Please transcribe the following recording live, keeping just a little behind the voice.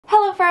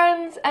Hello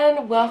friends,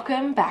 and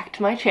welcome back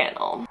to my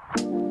channel.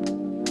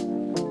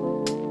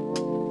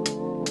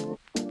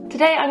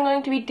 Today I'm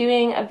going to be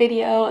doing a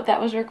video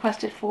that was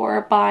requested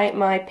for by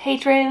my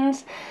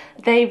patrons.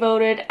 They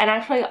voted, and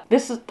actually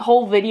this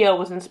whole video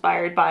was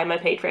inspired by my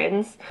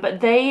patrons,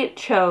 but they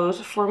chose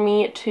for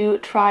me to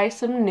try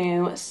some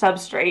new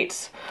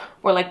substrates,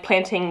 or like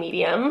planting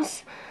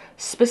mediums,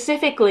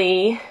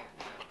 specifically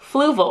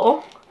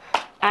Fluval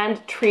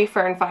and tree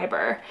fern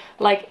fiber.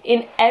 Like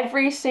in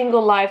every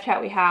single live chat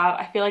we have,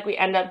 I feel like we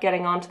end up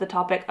getting onto the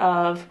topic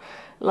of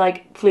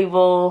like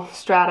Fluval,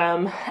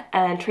 Stratum,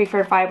 and tree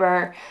fern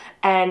fiber,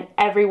 and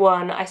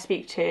everyone I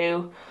speak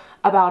to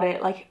about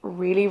it like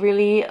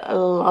really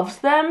loves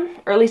them,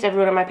 or at least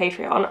everyone on my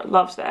Patreon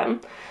loves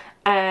them,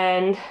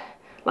 and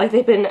like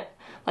they've been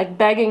like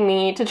begging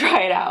me to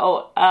try it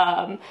out,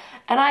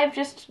 and I've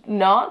just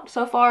not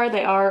so far.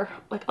 They are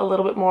like a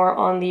little bit more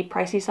on the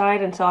pricey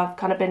side, and so I've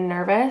kind of been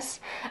nervous,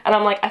 and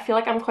I'm like, I feel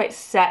like I'm quite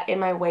set in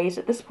my ways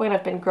at this point.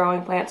 I've been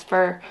growing plants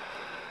for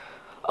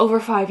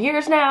over 5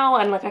 years now,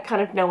 and like I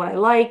kind of know what I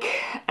like,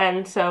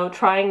 and so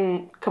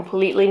trying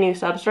completely new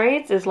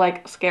substrates is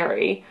like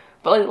scary.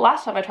 But like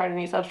last time I tried a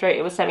new substrate,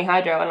 it was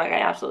semi-hydro, and like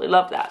I absolutely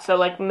loved that. So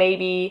like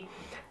maybe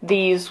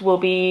these will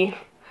be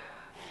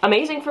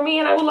amazing for me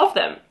and I will love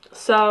them.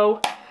 So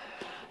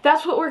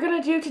that's what we're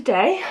gonna do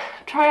today.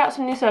 Try out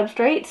some new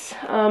substrates,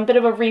 bit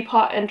of a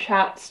repot and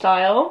chat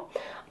style.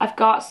 I've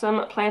got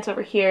some plants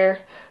over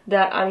here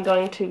that I'm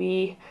going to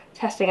be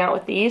testing out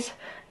with these.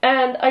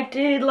 And I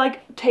did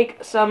like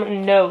take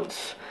some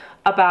notes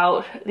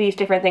about these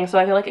different things so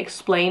I can like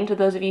explain to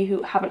those of you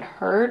who haven't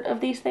heard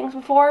of these things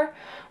before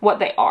what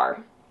they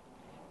are,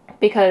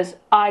 because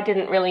I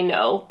didn't really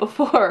know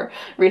before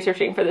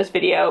researching for this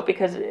video,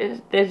 because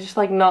it's just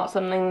like not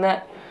something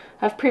that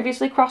have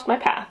previously crossed my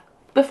path.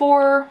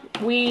 Before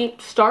I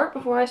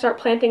start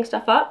planting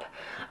stuff up,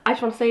 I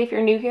just want to say, if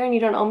you're new here and you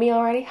don't know me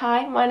already,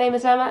 hi, my name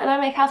is Emma and I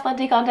make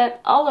houseplanty content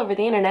all over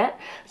the internet.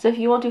 So if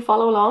you want to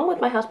follow along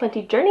with my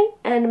houseplanty journey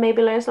and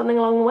maybe learn something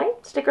along the way,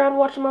 stick around,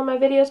 watch some more of my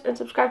videos, and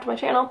subscribe to my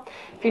channel.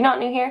 If you're not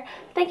new here,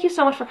 thank you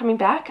so much for coming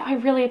back. I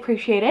really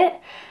appreciate it,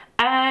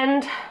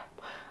 and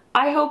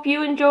I hope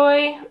you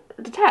enjoy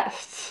the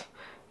tests.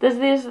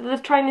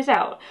 Trying this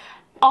out.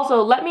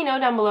 Also, let me know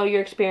down below your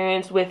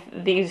experience with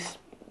these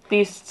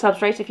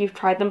substrates if you've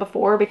tried them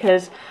before,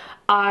 because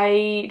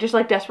I just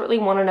like desperately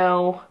want to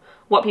know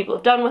what people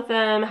have done with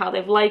them, how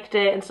they've liked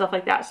it, and stuff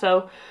like that.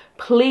 So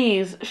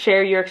please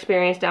share your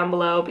experience down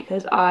below,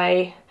 because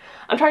I'm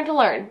trying to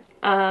learn,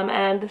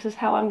 and this is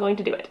how I'm going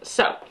to do it.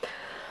 So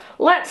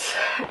let's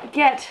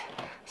get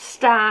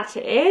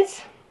started.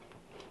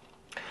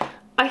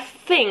 I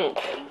think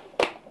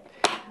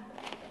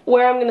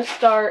where I'm going to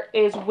start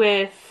is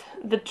with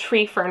the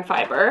tree fern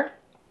fiber.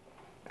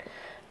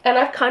 And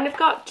I've kind of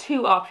got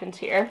two options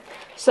here.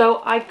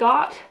 So I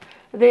got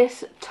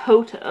this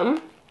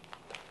Totem,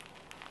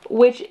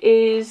 which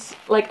is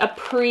like a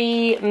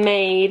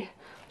pre-made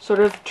sort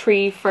of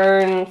tree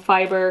fern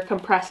fiber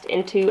compressed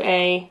into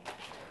a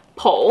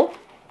pole.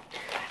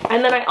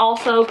 And then I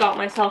also got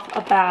myself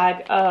a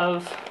bag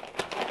of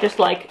just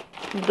like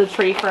the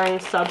tree fern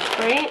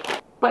substrate.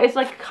 But it's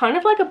like kind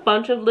of like a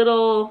bunch of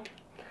little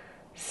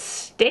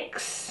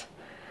sticks,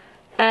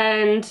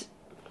 and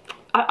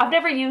I've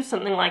never used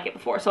something like it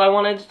before, so I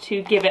wanted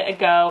to give it a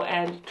go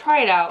and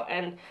try it out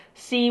and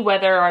see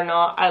whether or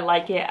not I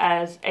like it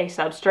as a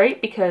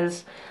substrate,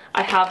 because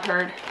I have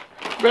heard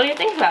brilliant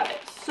things about it.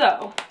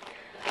 So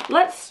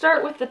let's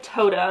start with the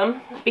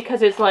Totem,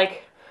 because it's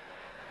like,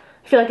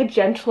 I feel like a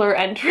gentler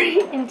entry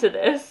into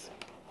this.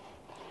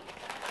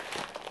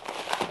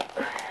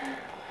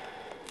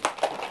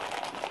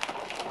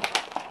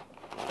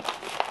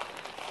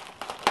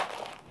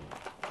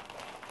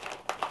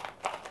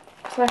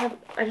 So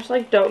I just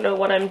like don't know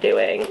what I'm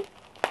doing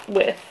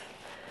with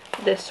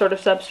this sort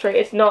of substrate.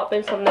 It's not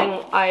been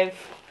something I've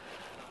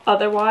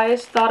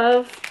otherwise thought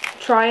of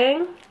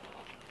trying.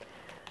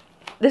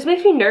 This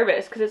makes me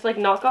nervous because it's like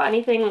not got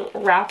anything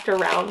wrapped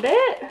around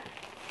it.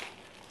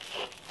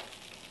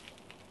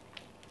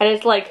 And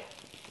it's like,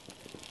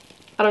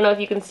 I don't know if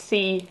you can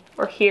see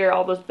or hear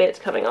all those bits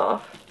coming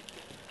off.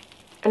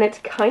 And it's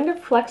kind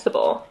of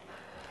flexible.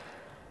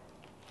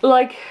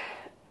 Like,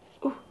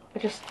 I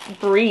just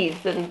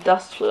breathed and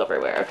dust flew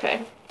everywhere.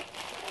 Okay.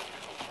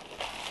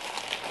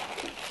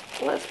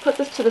 Let's put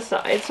this to the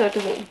side so it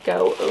doesn't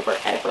go over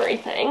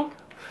everything.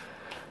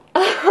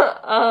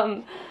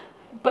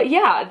 But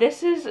yeah,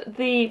 this is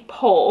the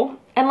pole,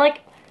 and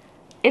like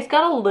it's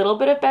got a little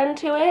bit of bend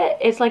to it.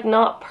 It's like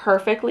not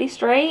perfectly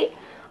straight.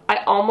 I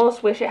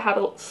almost wish it had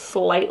a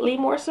slightly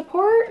more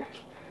support,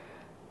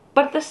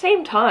 but at the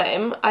same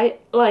time,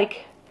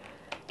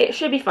 it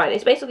should be fine.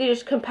 It's basically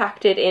just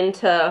compacted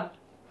into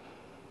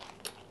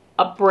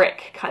a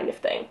brick kind of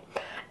thing.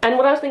 And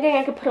what I was thinking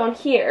I could put on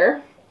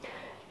here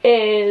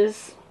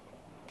is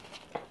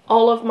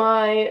all of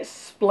my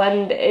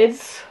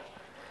Splendids.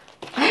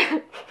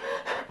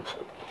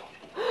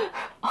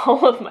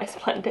 All of my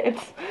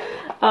Splendids.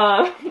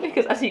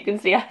 Because as you can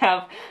see, I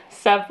have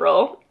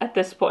several at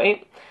this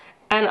point.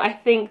 and I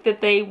think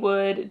that they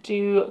would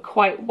do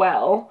quite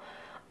well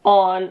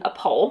on a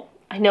pole.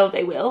 I know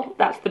they will.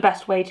 That's the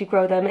best way to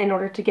grow them in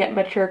order to get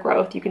mature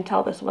growth. You can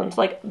tell this one's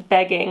like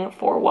begging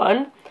for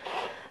one.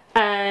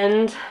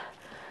 And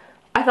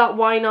I thought,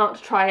 why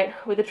not try it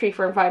with a tree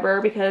fern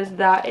fiber, because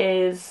that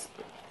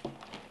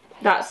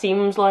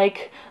seems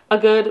like a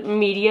good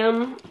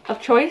medium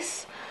of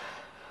choice.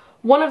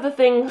 One of the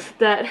things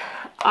that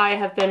I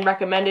have been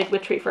recommended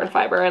with tree fern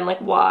fiber, and like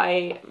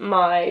why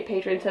my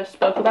patrons have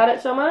spoke about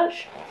it so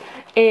much,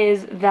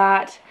 is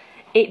that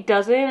it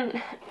doesn't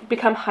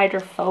become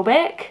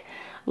hydrophobic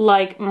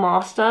like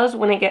moss does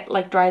when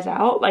it dries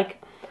out.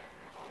 Like,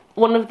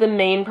 one of the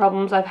main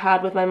problems I've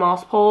had with my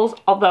moss poles,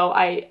 although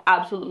I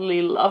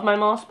absolutely love my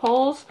moss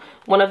poles,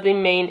 one of the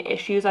main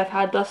issues I've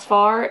had thus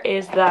far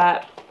is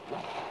that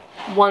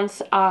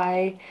once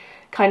I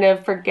kind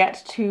of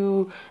forget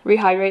to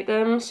rehydrate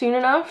them soon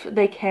enough,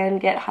 they can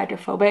get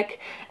hydrophobic,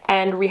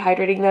 and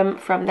rehydrating them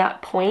from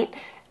that point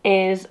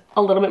is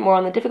a little bit more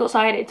on the difficult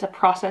side. It's a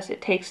process,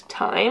 it takes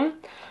time.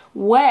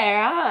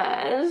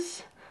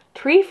 Whereas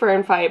tree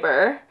fern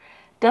fiber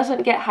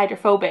doesn't get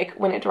hydrophobic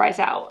when it dries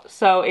out.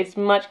 So it's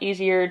much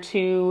easier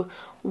to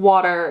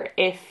water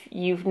if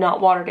you've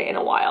not watered it in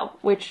a while,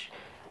 which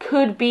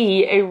could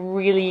be a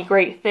really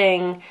great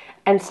thing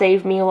and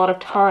save me a lot of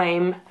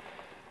time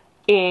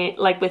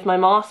with my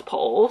moss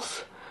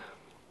poles.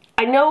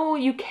 I know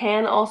you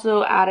can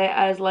also add it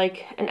as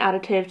like an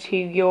additive to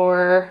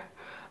your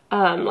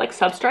like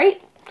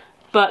substrate,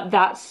 but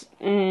that's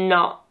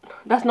not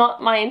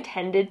my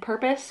intended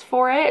purpose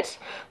for it.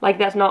 Like,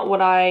 that's not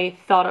what I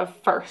thought of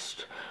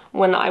first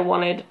when I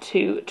wanted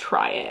to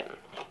try it.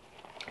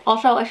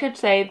 Also, I should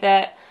say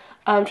that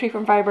tree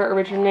fern fiber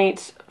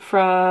originates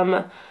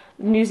from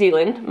New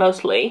Zealand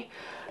mostly.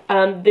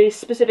 The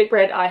specific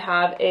brand I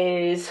have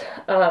is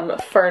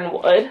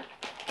Fernwood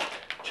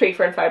tree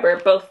fern fiber.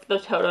 Both the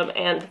Totem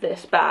and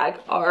this bag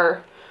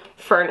are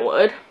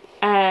Fernwood,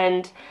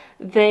 and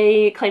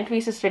they claim to be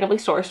sustainably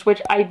sourced,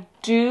 which I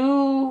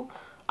do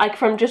like.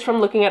 From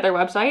looking at their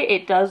website,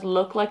 it does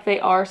look like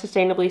they are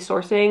sustainably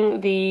sourcing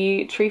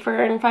the tree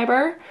fern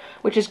fiber,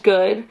 which is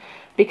good,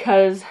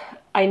 because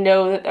I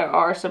know that there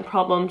are some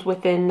problems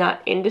within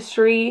that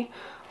industry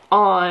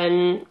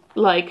on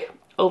like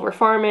over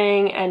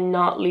farming and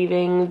not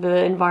leaving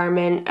the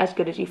environment as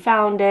good as you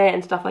found it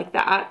and stuff like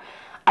that.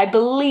 I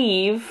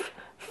believe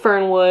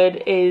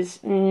Fernwood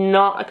is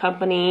not a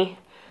company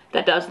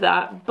that does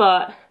that,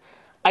 but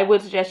I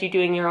would suggest you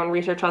doing your own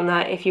research on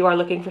that if you are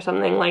looking for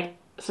something like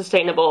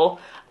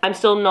sustainable. I'm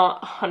still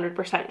not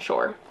 100%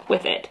 sure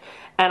with it,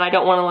 and I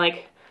don't want to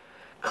like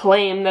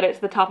claim that it's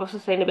the top of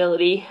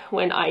sustainability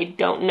when I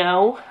don't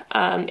know.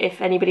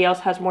 If anybody else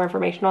has more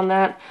information on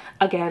that,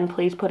 again,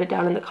 please put it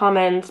down in the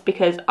comments,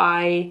 because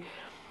I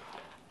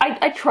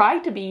try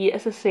to be a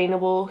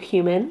sustainable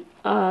human.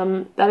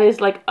 That is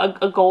like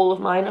a goal of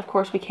mine. Of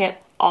course, we can't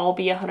all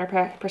be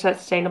 100%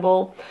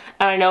 sustainable,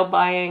 and I know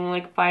buying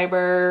like fiber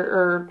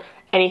or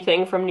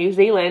anything from New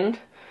Zealand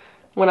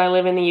when I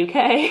live in the UK,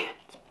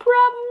 it's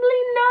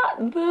probably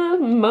not the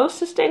most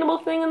sustainable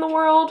thing in the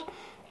world,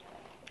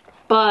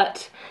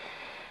 but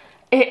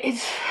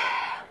it's,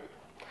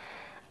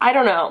 I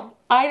don't know.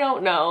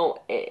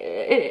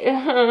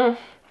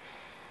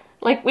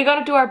 Like, we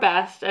gotta do our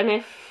best, and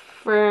if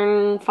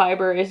fern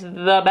fiber is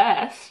the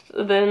best,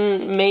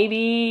 then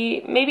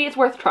maybe it's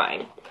worth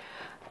trying.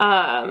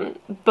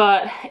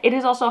 But it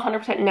is also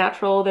 100%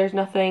 natural. There's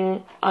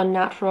nothing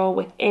unnatural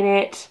within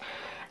it,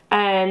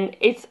 and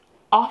it's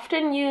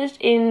often used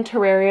in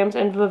terrariums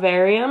and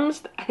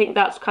vivariums. I think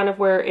that's kind of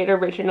where it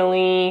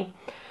originally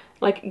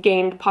like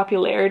gained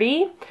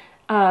popularity.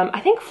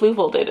 I think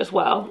Fluval did as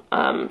well,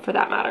 for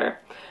that matter.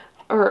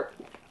 Or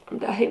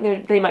I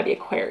think they might be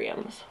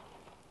aquariums.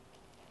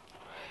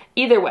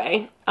 Either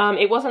way,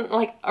 it wasn't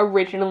like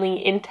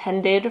originally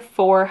intended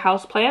for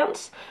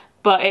houseplants,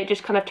 but it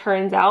just kind of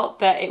turns out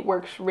that it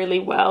works really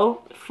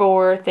well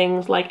for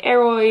things like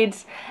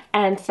aeroids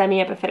and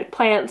semi-epiphytic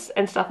plants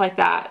and stuff like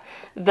that,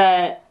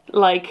 that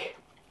like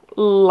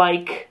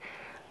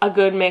a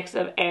good mix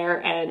of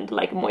air and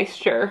like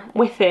moisture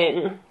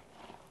within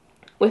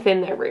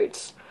their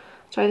roots.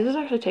 Sorry, this is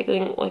actually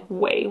taking like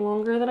way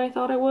longer than I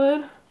thought it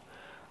would.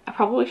 I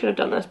probably should have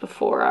done this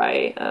before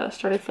I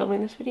started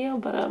filming this video,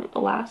 but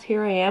alas,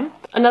 here I am.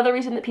 Another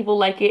reason that people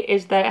like it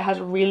is that it has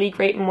really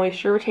great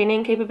moisture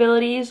retaining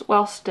capabilities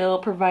while still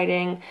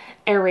providing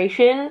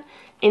aeration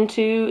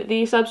into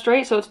the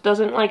substrate, so it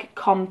doesn't like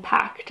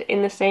compact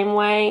in the same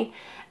way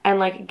and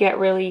like get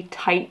really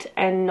tight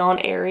and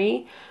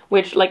non-airy,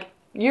 which like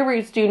your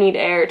roots do need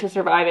air to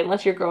survive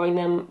unless you're growing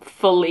them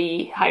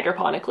fully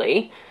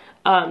hydroponically.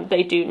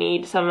 They do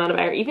need some amount of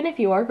air, even if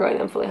you are growing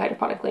them fully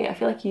hydroponically. I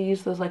feel like you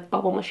use those like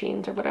bubble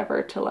machines or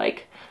whatever to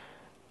like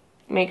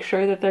make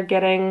sure that they're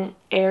getting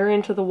air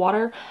into the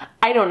water.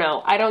 I don't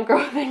know. I don't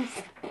grow things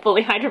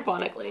fully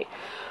hydroponically,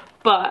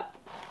 but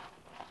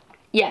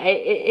yeah,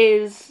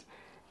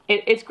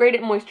 it's great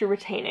at moisture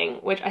retaining,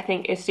 which I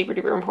think is super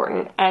duper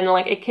important, and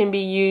like it can be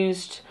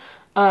used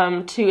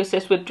to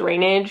assist with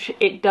drainage.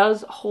 It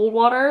does hold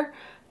water,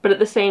 but at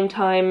the same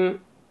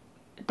time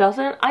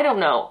doesn't. I don't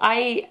know.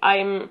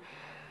 I'm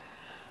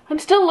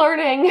still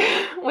learning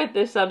with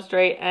this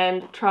substrate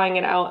and trying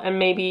it out, and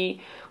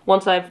maybe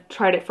once I've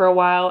tried it for a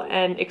while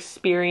and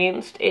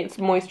experienced its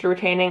moisture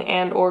retaining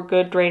and or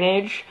good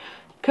drainage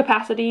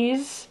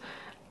capacities,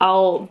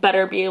 I'll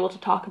better be able to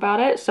talk about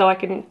it, so I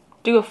can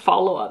do a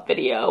follow-up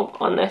video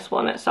on this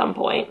one at some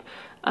point.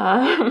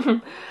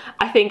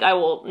 I think I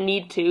will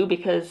need to,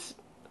 because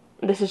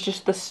this is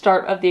just the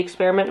start of the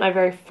experiment, my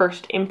very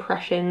first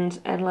impressions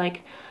and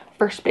like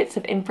first bits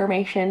of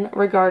information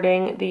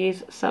regarding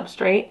these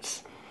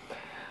substrates.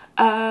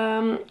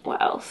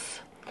 What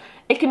else?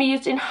 It can be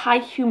used in high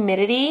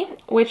humidity,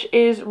 which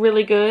is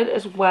really good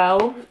as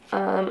well.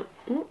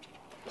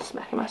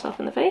 Smacking myself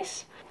in the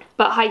face.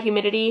 But high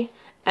humidity,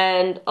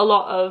 and a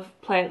lot of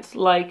plants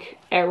like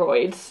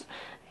aeroids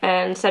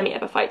and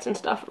semi-epiphytes and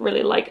stuff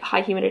really like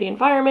high humidity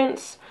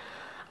environments.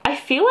 I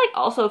feel like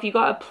also if you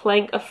got a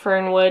plank of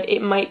fernwood,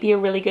 it might be a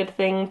really good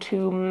thing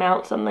to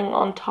mount something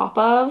on top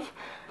of,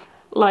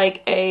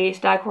 like a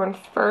staghorn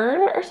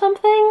fern or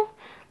something.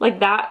 Like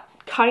that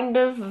kind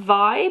of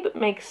vibe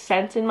makes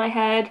sense in my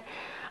head.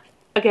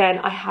 Again,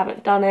 I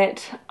haven't done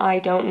it. I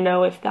don't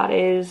know if that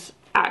is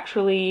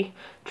actually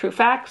true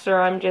facts or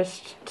I'm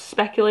just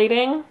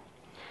speculating.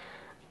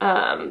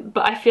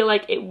 But I feel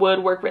like it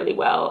would work really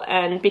well,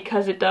 and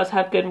because it does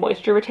have good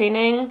moisture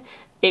retaining,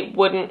 it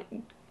would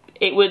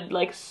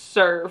like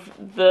serve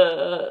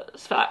the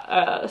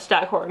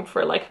staghorn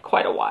for like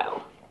quite a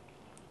while.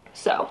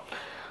 So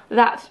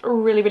that's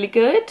really, really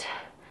good.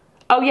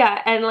 Oh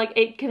yeah, and like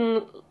it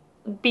can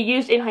be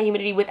used in high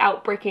humidity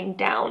without breaking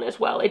down as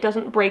well. It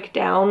doesn't break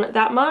down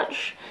that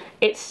much.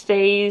 It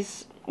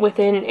stays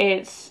within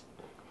its,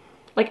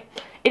 like,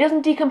 it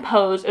doesn't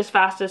decompose as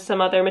fast as some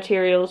other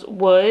materials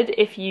would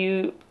if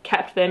you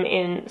kept them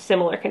in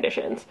similar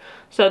conditions.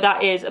 So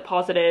that is a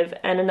positive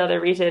and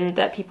another reason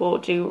that people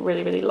do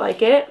really, really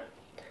like it.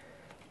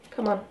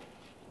 Come on.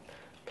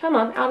 Come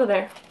on, out of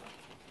there.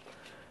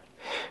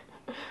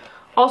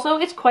 Also,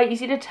 it's quite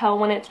easy to tell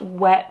when it's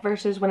wet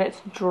versus when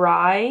it's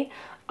dry.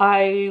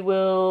 I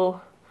will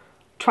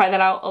try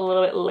that out a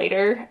little bit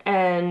later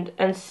and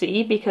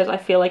see, because I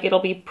feel like it'll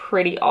be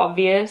pretty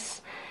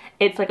obvious.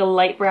 It's like a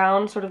light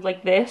brown, sort of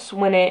like this,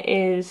 when it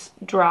is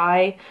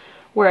dry,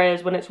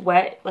 whereas when it's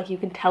wet, like you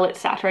can tell it's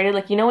saturated.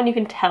 Like, you know when you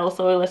can tell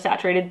soil is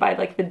saturated by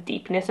like the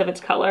deepness of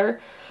its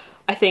color?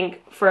 I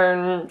think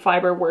fern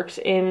fiber works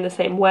in the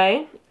same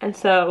way, and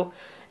so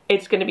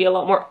it's going to be a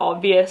lot more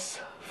obvious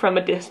from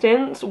a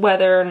distance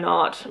whether or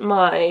not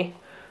my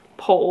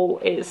pole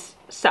is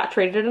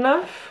saturated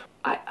enough.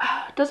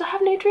 Does it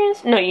have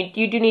nutrients? No,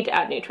 you do need to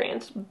add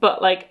nutrients,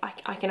 but like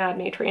I can add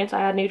nutrients.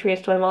 I add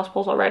nutrients to my moss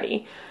poles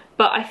already.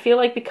 But I feel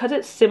like because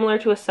it's similar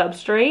to a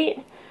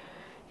substrate,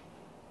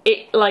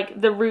 it, like,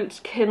 the roots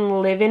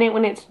can live in it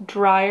when it's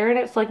drier, and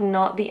it's like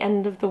not the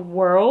end of the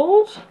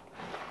world.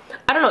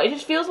 I don't know, it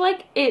just feels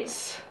like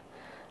it's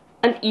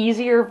an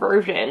easier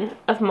version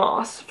of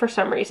moss for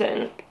some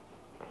reason.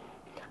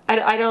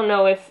 I don't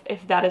know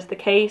if that is the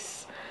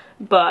case,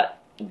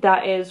 but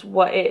that is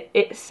what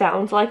it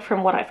sounds like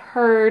from what I've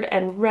heard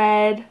and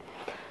read.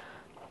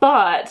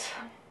 But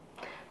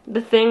the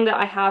thing that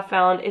I have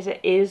found is it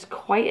is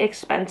quite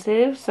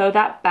expensive. So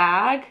that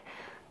bag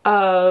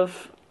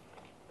of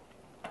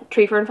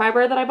tree fern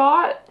fiber that I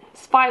bought,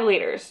 it's 5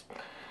 liters.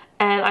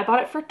 And I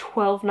bought it for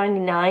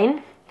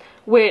 $12.99,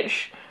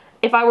 which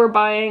if I were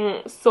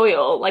buying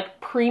soil,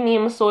 like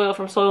premium soil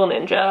from Soil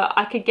Ninja,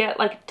 I could get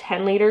like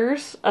 10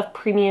 liters of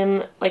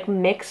premium like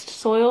mixed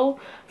soil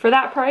for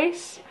that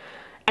price.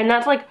 And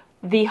that's like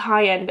the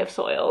high end of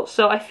soil.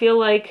 So I feel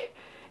like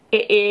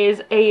it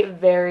is a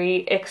very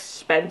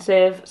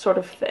expensive sort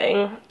of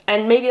thing.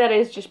 And maybe that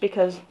is just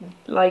because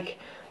like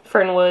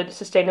Fernwood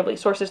sustainably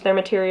sources their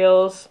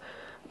materials,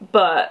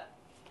 but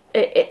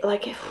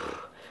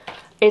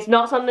it's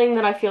not something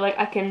that I feel like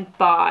I can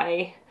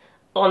buy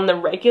on the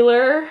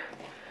regular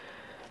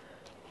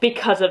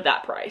because of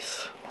that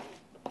price.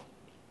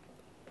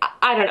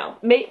 I don't know.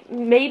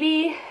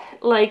 Maybe,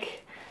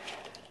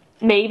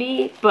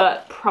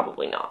 but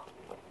probably not.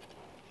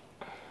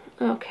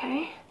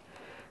 Okay.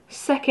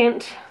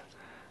 Second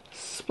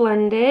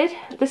Splendid.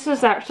 This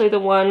is actually the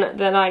one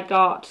that I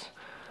got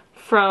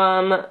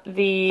from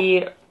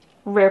the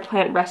Rare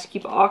Plant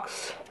Rescue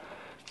box.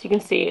 So you can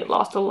see it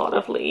lost a lot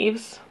of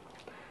leaves.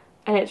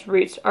 And its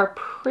roots are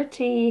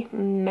pretty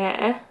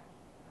meh.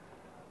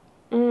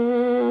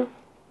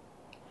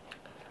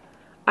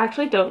 I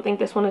actually don't think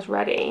this one is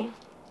ready.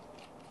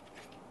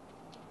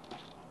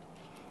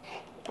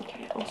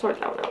 Okay, I'll sort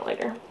that one out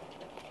later.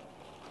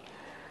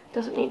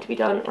 Doesn't need to be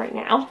done right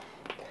now.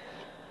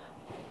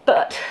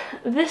 But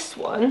this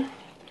one,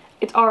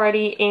 it's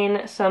already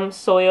in some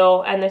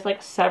soil, and there's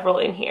like several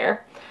in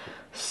here.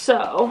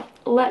 So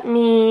let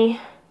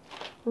me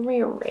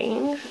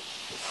rearrange,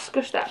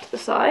 squish that to the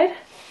side,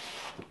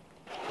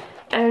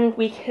 and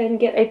we can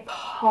get a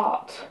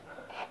pot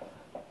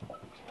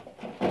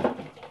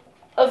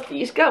of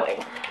these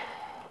going.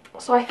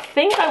 So I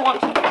think I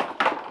want to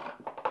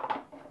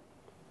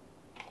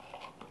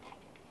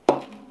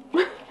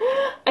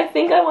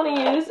think I want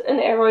to use an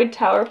aeroid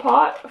tower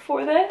pot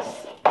for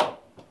this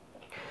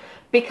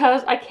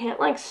because I can't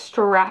like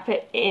strap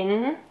it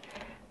in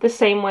the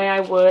same way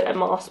I would a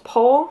moss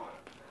pole.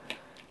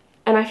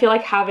 And I feel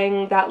like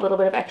having that little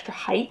bit of extra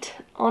height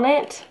on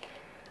it,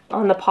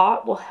 on the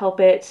pot, will help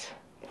it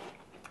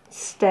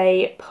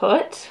stay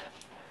put.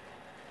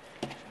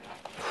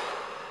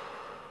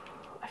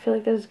 I feel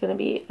like this is going to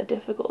be a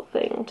difficult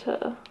thing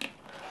to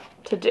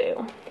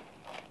do.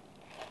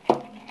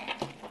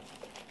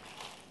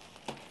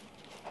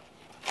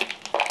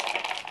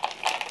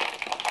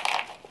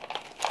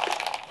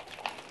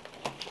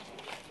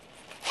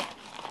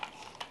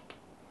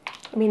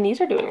 I mean,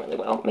 these are doing really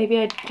well. Maybe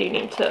I do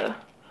need to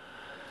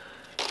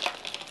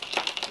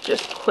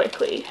just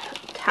quickly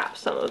tap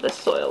some of this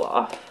soil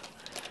off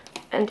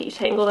and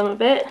detangle them a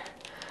bit.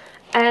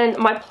 And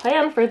my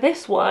plan for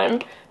this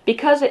one,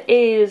 because it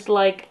is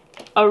like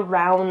a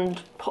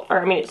round pole,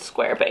 or I mean it's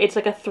square, but it's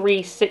like a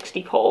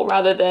 360 pole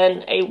rather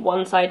than a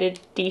one-sided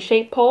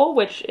D-shaped pole,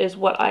 which is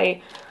what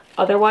I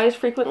otherwise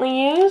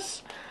frequently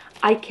use,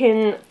 I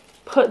can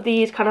put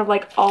these kind of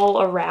like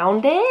all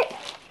around it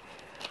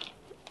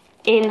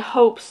in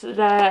hopes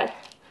that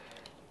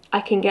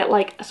I can get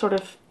like a sort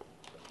of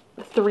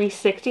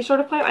 360 sort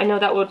of plant. I know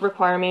that would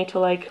require me to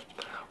like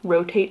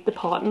rotate the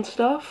pot and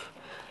stuff,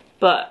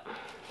 but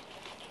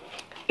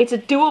it's a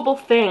doable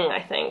thing, I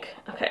think.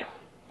 Okay,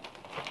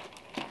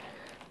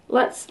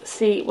 let's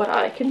see what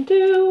I can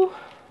do.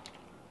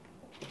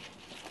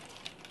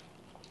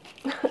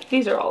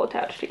 These are all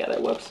attached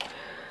together, whoops.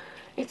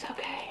 It's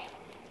okay.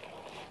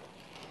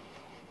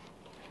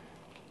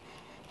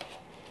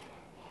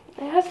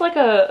 It has like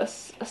a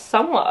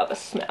somewhat of a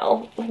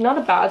smell, like not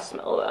a bad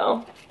smell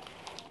though.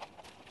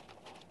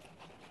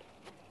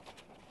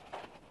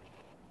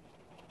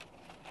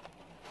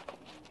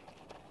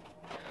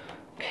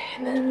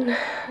 And then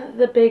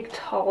the big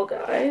tall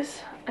guys.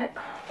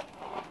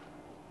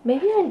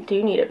 Maybe I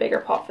do need a bigger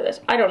pot for this.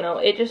 I don't know.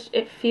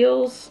 It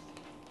feels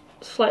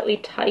slightly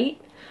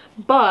tight,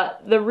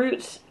 but the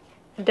roots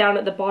down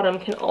at the bottom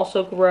can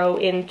also grow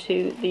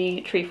into the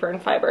tree fern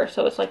fiber,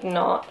 so it's like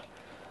not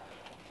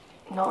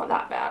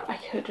that bad. I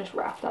could just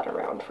wrap that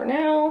around for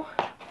now.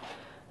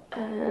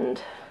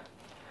 And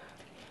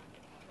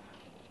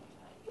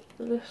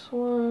this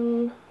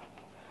one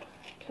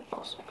can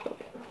also go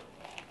in.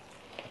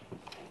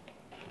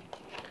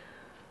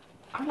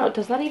 I don't know,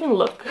 does that even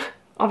look,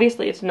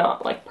 obviously it's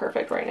not like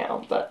perfect right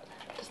now, but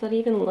does that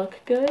even look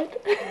good?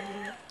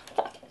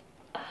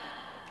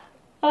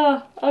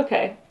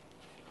 Okay.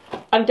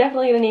 I'm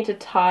definitely gonna need to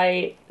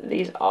tie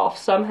these off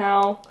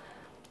somehow,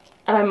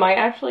 and I might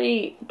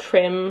actually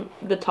trim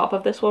the top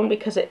of this one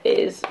because it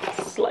is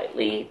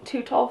slightly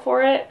too tall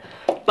for it.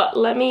 But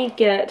let me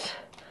get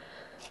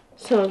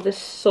some of this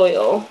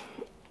soil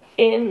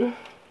in.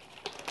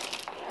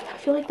 I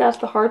feel like that's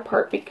the hard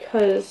part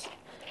because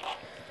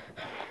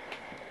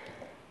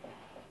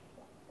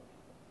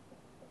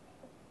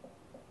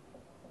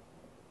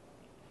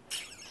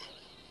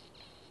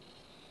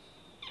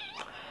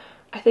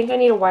I think I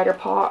need a wider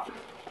pot.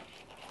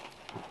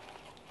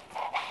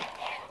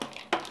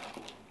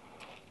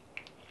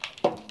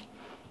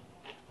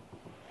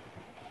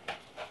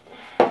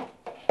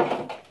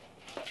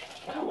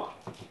 Come on.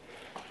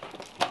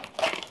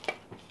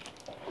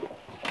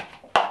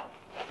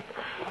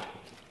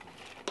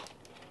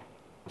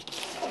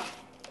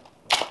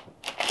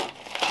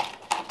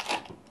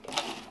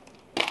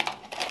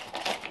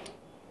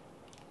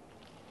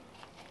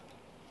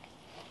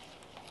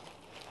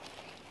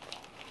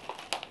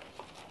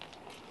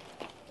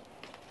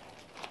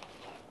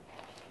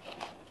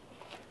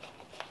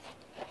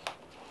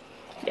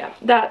 Yeah,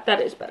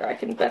 that is better. I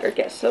can better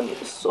get some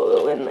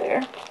soil in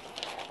there.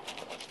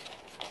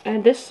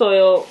 And this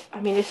soil,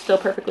 I mean, it's still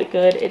perfectly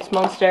good. It's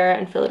Monstera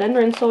and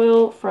Philodendron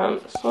soil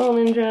from Soil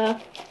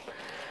Ninja.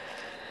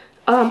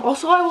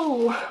 Also, I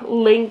will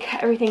link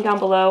everything down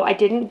below. I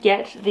didn't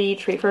get the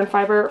tree fern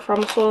fiber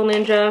from Soil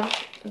Ninja.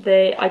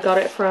 I got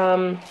it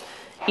from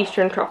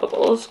Eastern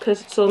Tropicals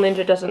because Soil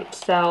Ninja doesn't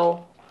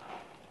sell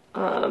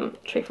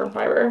tree fern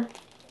fiber.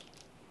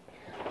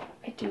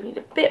 I do need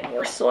a bit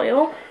more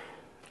soil.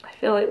 I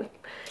feel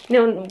like, you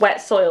know,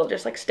 wet soil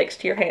just like sticks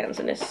to your hands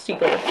and is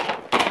super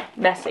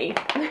messy.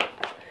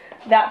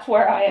 That's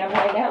where I am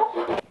right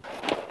now.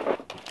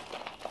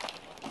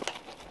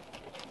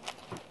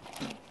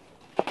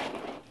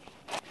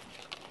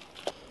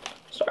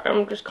 Sorry,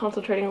 I'm just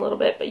concentrating a little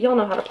bit, but y'all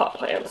know how to pot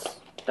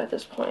plants at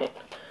this point.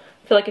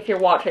 I feel like if you're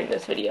watching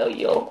this video,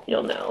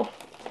 you'll know.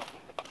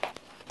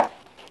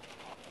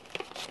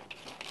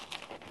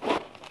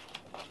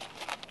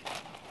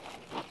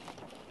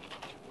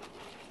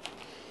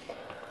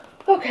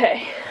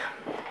 Okay,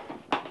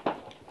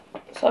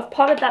 so I've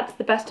potted that to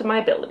the best of my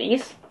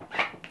abilities,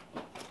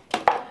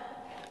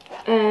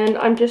 and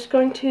I'm just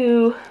going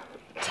to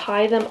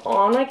tie them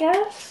on, I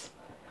guess.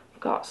 I've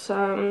got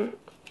some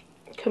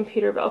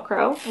computer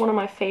Velcro, one of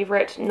my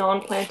favorite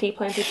non-planty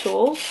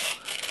tools.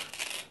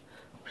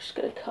 I'm just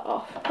going to cut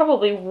off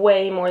probably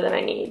way more than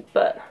I need,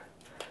 but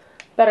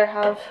better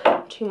have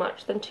too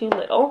much than too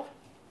little.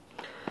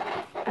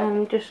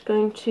 I'm just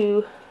going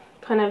to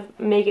kind of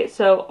make it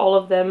so all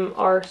of them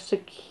are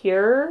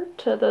secure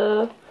to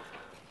the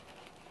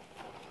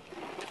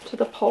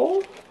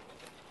pole.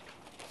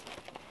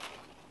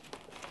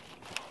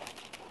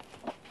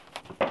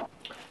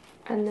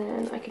 And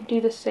then I can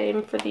do the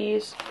same for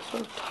these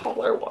sort of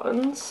taller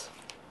ones.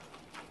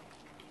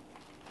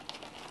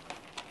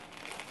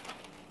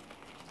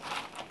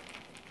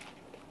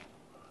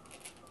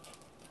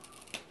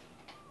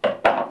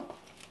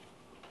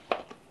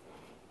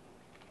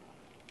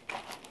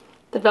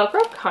 The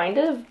Velcro kind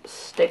of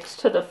sticks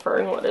to the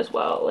fern wood as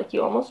well. Like,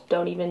 you almost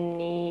don't even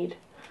need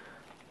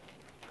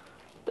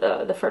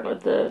the fern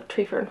wood, the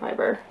tree fern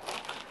fiber.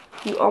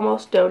 You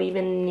almost don't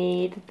even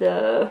need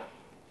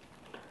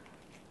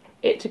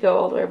it to go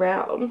all the way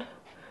around.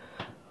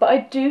 But I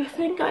do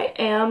think I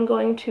am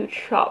going to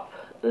chop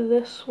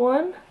this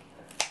one,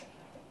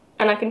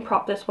 and I can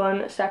prop this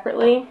one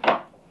separately,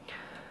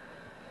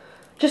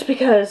 just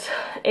because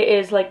it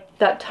is like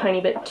that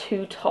tiny bit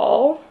too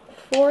tall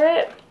for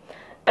it.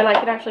 And I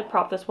can actually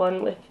prop this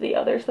one with the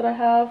others that I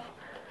have.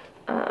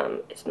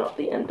 It's not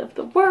the end of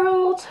the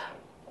world.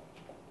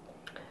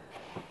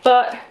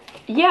 But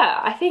yeah,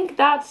 I think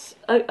that's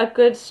a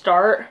good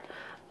start.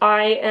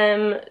 I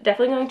am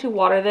definitely going to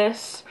water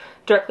this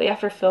directly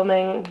after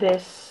filming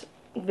this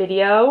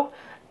video,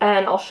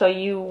 and I'll show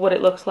you what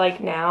it looks like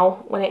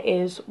now when it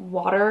is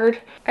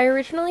watered. I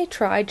originally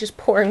tried just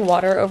pouring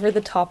water over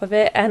the top of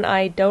it, and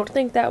I don't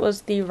think that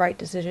was the right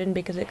decision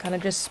because it kind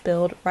of just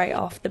spilled right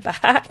off the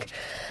back.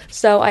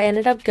 So I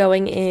ended up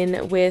going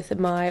in with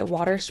my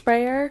water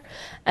sprayer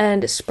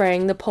and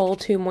spraying the pole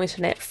to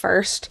moisten it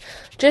first,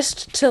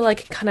 just to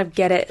like kind of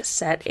get it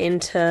set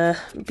into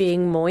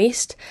being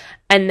moist.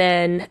 And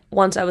then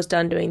once I was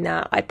done doing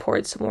that, I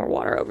poured some more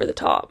water over the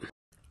top.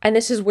 And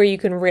this is where you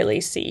can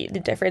really see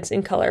the difference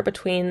in color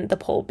between the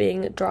pole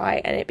being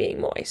dry and it being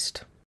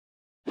moist.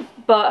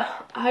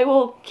 But I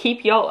will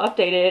keep y'all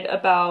updated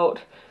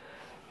about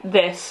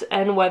this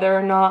and whether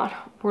or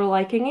not we're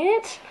liking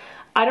it.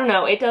 I don't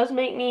know, it does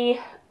make me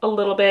a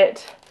little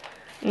bit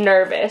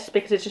nervous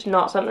because it's just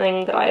not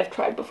something that I have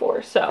tried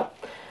before. So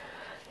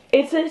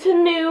it's a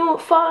new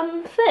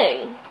fun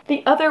thing.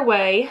 The other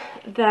way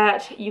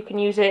that you can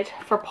use it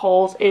for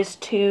poles is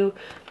to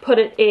put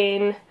it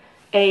in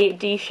a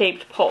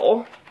D-shaped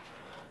pole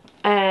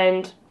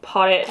and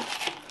pot it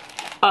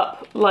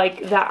up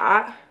like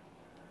that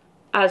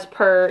as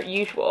per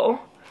usual.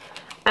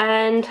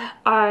 And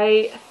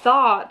I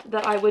thought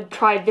that I would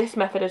try this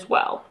method as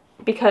well,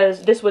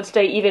 because this would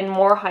stay even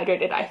more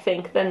hydrated, I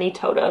think, than the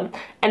Totem.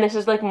 And this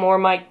is like more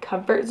my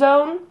comfort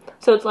zone.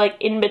 So it's like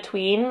in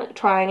between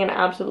trying an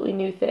absolutely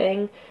new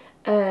thing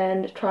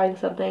and trying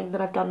something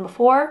that I've done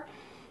before.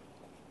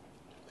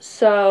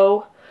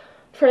 So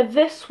for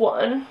this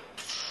one,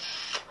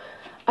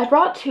 I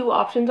brought two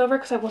options over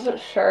because I wasn't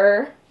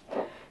sure.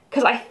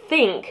 Because I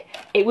think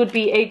it would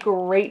be a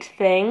great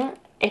thing,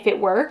 if it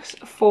works,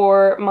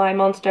 for my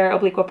Monster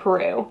Obliqua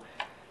Peru.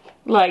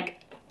 Like,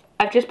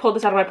 I've just pulled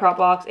this out of my prop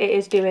box. It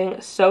is doing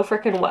so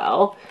freaking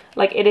well.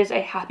 Like, it is a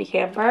happy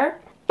camper.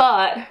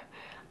 But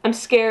I'm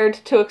scared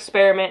to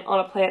experiment on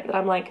a plant that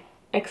I'm like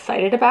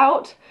excited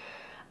about.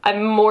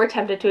 I'm more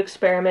tempted to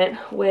experiment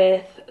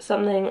with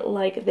something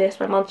like this,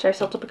 my Monster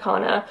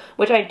Siltopecana,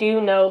 which I do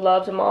know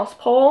loves a moss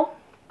pole.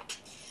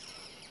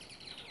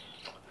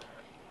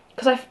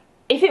 Because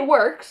if it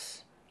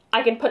works,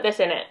 I can put this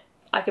in it.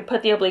 I could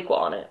put the Obliqua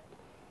on it.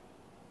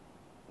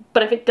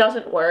 But if it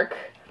doesn't work,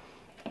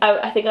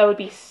 I think I would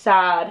be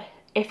sad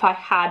if I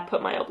had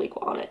put my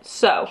Obliqua on it.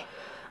 So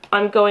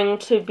I'm going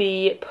to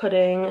be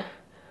putting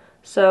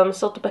some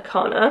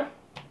Siltopecana.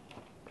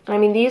 I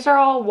mean, these are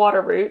all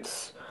water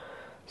roots,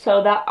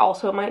 so that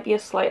also might be a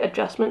slight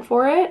adjustment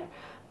for it,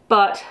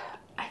 but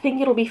I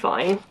think it'll be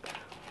fine.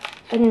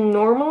 And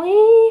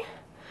normally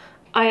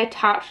I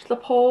attach the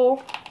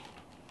pole.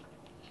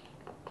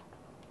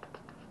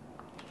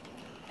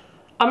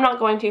 I'm not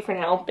going to for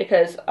now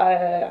because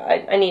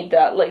I need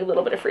that like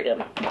little bit of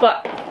freedom,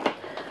 but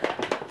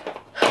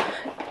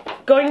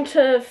going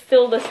to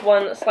fill this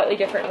one slightly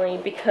differently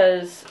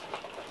because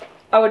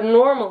I would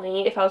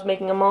normally, if I was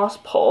making a moss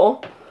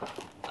pole,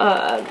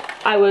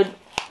 I would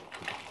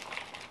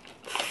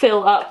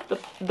fill up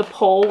the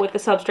pole with the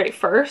substrate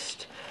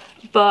first,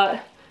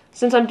 but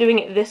since I'm doing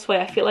it this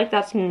way, I feel like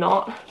that's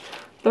not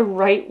the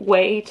right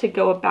way to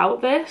go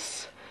about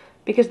this,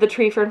 because the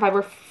tree fern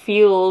fiber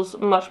feels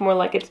much more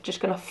like it's just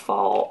gonna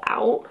fall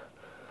out.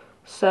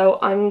 So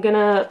I'm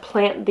gonna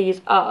plant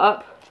these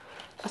up,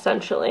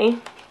 essentially,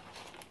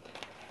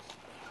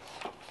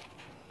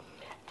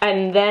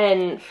 and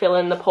then fill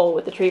in the pole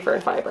with the tree fern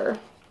fiber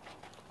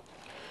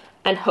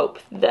and hope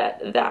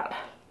that that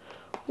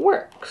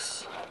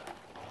works.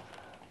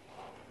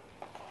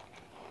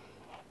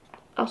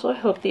 Also, I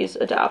hope these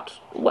adapt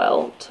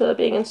well to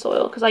being in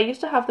soil, because I used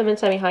to have them in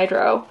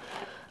semi-hydro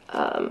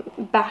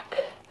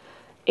back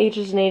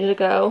ages and ages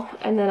ago,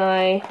 and then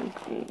I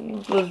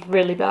was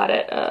really bad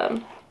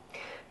at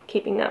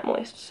keeping that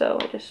moist, so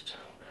I just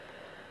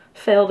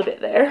failed a bit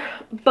there.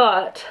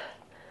 But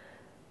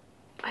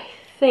I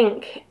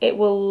think it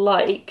will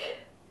like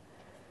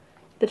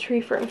the tree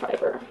fern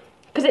fiber.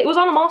 Because it was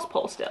on a moss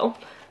pole still.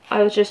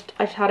 I just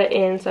had it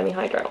in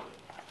semi-hydro.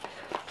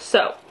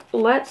 So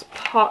let's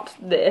pot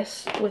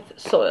this with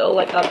soil,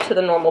 like up to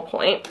the normal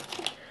point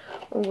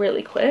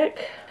really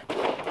quick.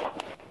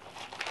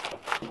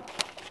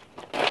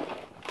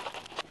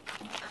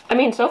 I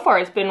mean, so far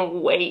it's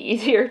been way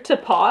easier to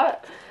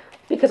pot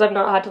because I've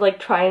not had to like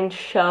try and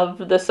shove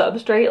the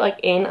substrate like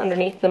in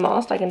underneath the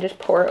moss. I can just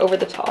pour it over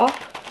the top.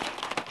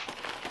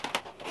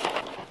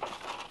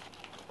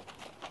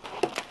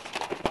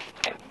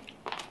 Okay.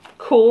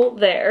 Cool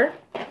there.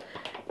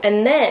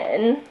 And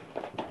then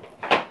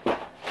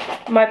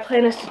my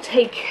plan is to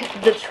take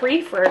the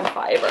tree fern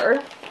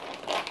fiber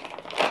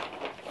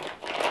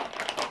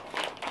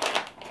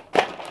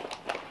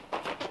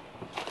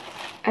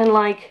and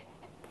like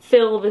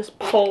fill this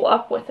pole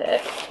up with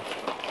it.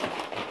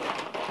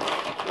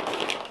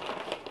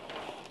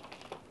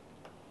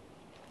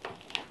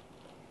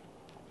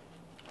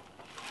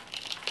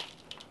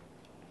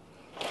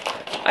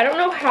 I don't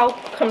know how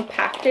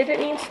compacted it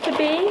needs to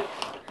be,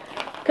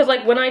 because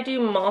like when I do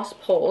moss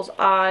poles,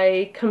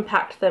 I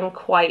compact them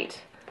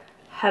quite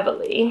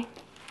heavily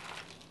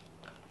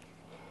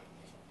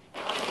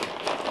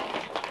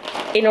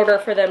in order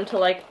for them to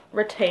like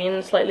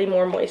retain slightly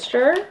more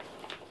moisture.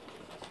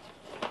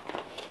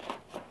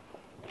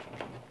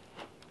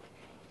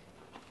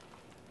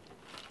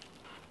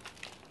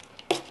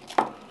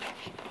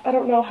 I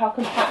don't know how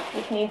compact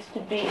this needs to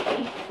be.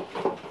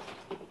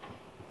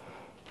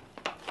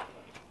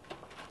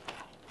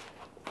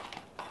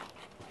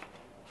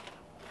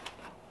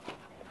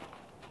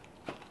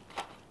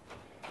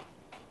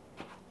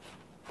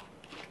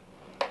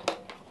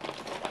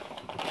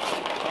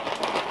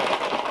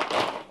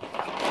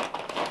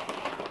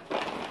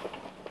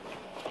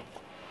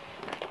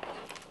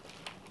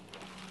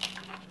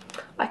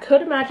 I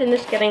could imagine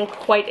this getting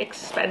quite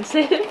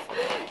expensive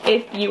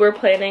if you were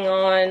planning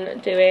on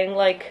doing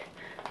like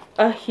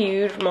a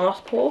huge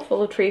moss pole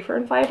full of tree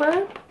fern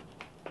fiber.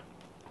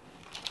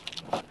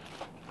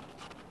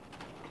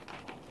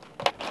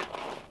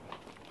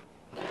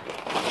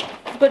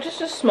 But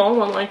just a small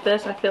one like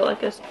this, I feel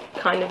like is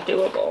kind of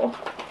doable.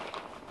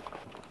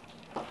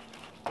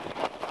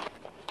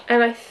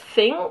 And I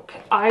think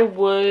I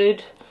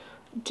would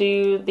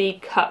do the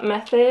cup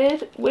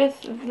method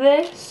with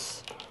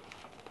this,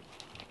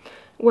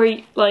 where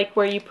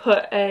you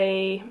put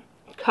a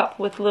cup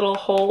with little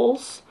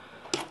holes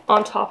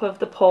on top of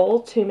the pole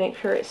to make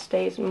sure it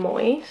stays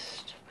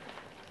moist,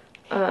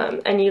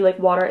 and you like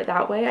water it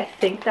that way. I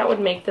think that would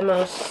make the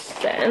most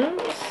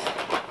sense.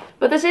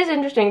 But this is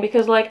interesting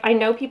because like I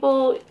know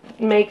people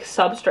make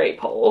substrate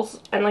poles,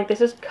 and like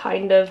this is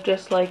kind of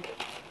just like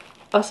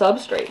a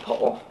substrate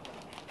pole.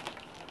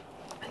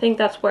 I think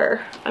that's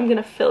where I'm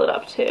gonna fill it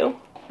up to.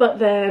 But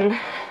then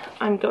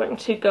I'm going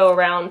to go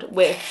around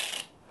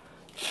with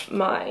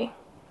my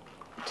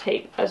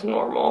tape as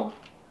normal.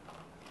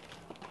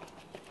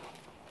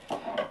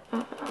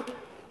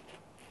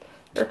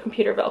 Or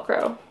computer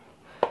Velcro,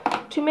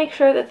 to make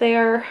sure that they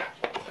are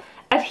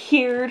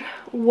adhered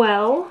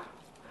well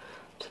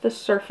to the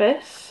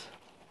surface.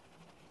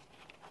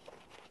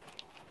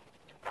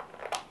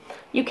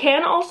 You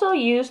can also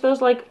use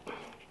those like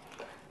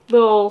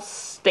little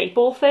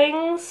staple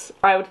things.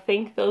 I would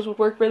think those would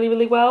work really,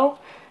 really well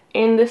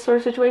in this sort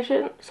of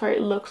situation. Sorry,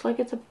 it looks like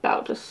it's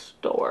about to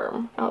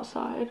storm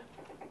outside.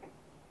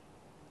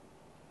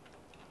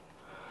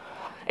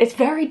 It's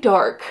very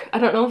dark. I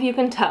don't know if you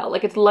can tell.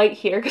 Like, it's light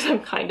here because I'm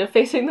kind of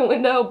facing the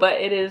window, but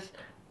it is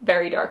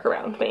very dark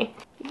around me.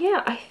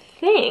 Yeah, I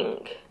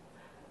think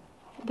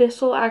this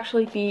will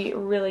actually be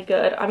really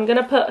good. I'm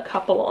gonna put a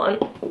couple on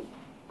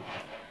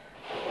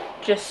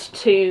just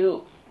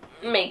to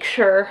make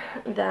sure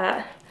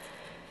that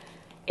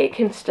it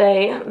can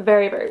stay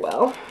very, very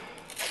well.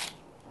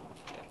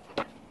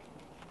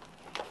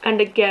 And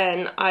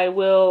again, I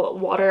will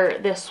water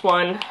this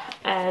one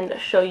and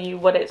show you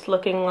what it's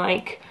looking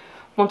like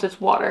once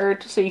it's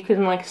watered, so you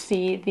can like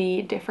see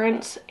the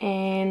difference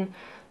in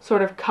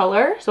sort of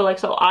color. So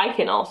I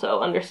can also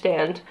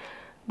understand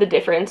the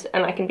difference,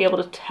 and I can be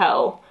able to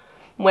tell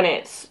when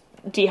it's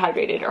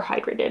dehydrated or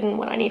hydrated and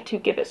when I need to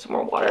give it some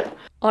more water.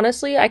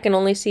 Honestly, I can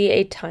only see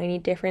a tiny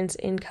difference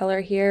in color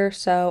here,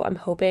 so I'm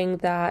hoping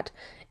that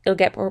it'll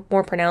get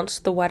more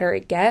pronounced the wetter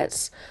it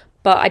gets,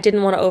 but I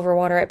didn't want to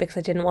overwater it because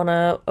I didn't want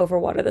to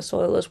overwater the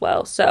soil as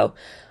well. So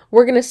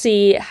we're going to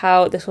see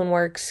how this one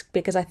works,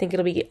 because I think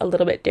it'll be a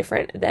little bit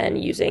different than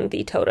using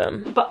the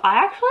Totem. But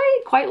I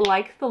actually quite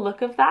like the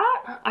look of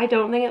that. I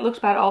don't think it looks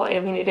bad at all. I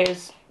mean, it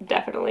is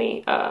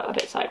definitely a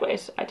bit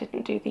sideways. I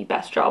didn't do the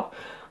best job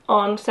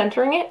on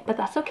centering it, but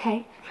that's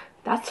okay.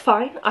 That's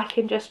fine. I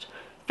can just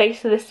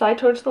face this side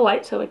towards the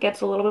light so it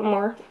gets a little bit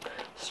more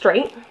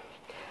straight.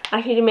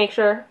 I need to make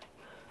sure,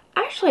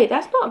 actually,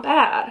 that's not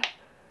bad.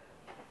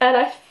 And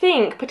I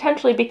think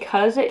potentially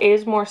because it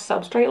is more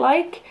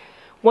substrate-like,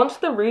 once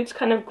the roots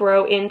kind of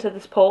grow into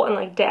this pole and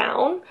like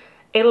down,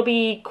 it'll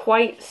be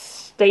quite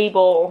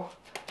stable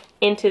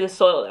into the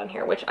soil down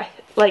here, which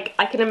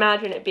I can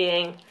imagine it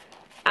being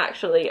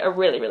actually a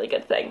really, really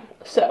good thing.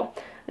 So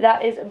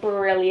that is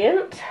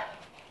brilliant.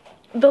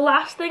 The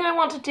last thing I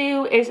want to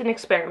do is an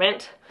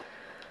experiment,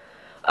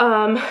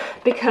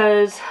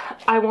 because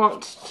I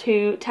want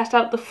to test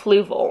out the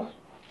Fluval.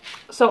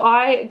 So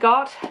I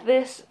got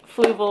this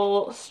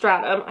Fluval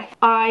Stratum.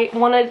 I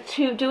wanted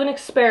to do an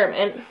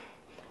experiment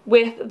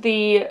with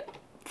the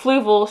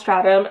Fluval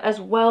Stratum as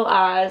well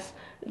as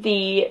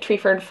the tree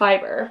fern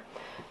Fibre,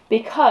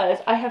 because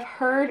I have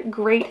heard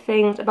great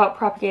things about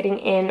propagating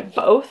in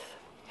both.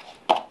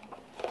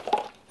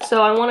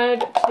 So I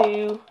wanted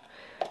to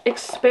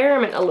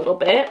experiment a little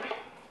bit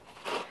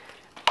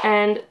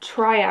and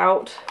try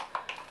out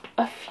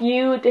a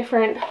few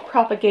different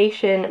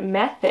propagation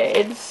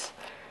methods.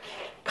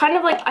 Kind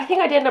of like, I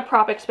think I did a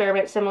prop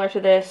experiment similar to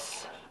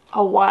this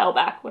a while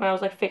back when I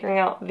was like figuring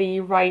out the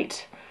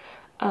right,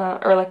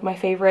 or like my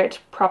favorite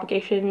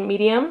propagation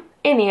medium.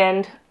 In the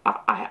end,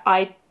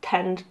 I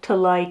tend to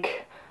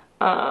like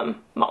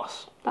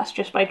moss. That's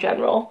just my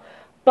general.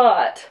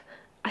 But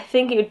I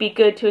think it would be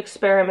good to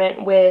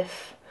experiment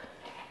with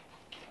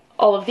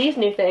all of these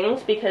new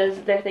things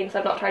because they're things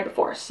I've not tried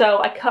before.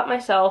 So I cut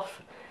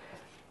myself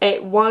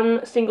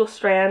one single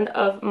strand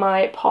of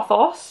my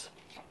pothos,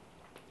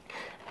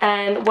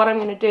 and what I'm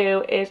going to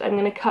do is I'm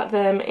going to cut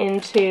them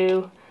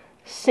into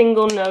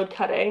single node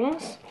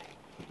cuttings,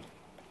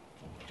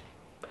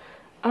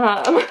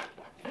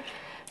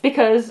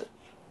 because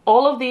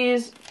all of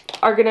these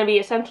are going to be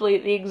essentially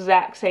the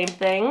exact same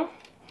thing.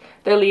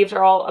 Their leaves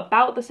are all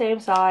about the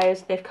same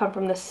size, they've come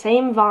from the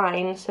same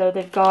vine, so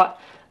they've got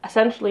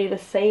essentially the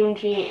same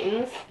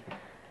genes,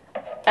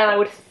 and I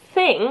would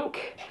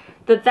think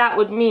that that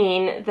would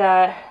mean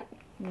that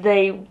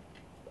they,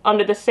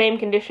 under the same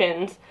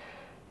conditions,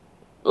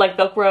 like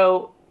they'll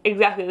grow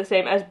exactly the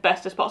same as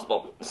best as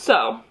possible.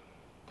 So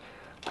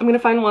I'm gonna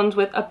find ones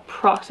with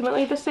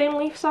approximately the same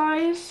leaf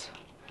size.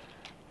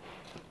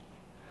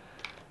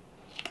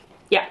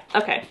 Yeah,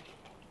 okay.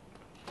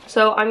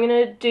 So I'm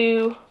gonna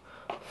do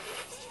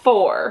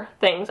 4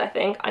 things, I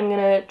think. I'm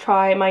gonna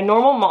try my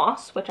normal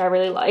moss, which I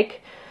really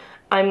like.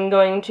 I'm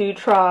going to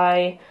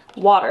try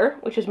water,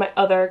 which is my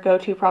other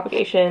go-to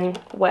propagation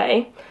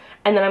way.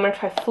 And then I'm gonna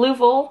try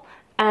Fluval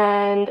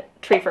and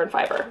tree fern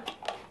Fibre.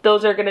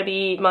 Those are gonna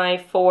be my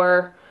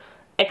 4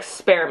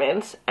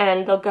 experiments,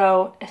 and they'll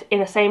go in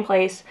the same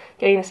place,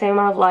 getting the same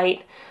amount of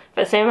light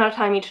for the same amount of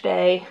time each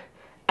day,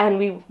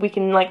 and we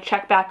can like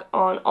check back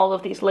on all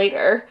of these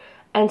later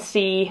and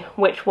see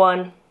which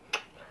one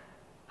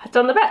has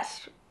done the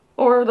best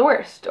or the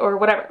worst or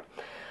whatever.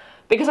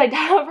 Because I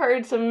have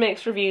heard some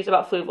mixed reviews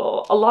about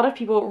Fluval. A lot of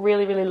people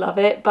really, really love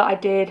it, but I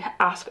did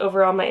ask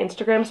over on my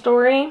Instagram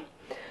story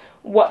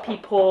what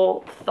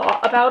people thought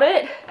about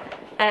it,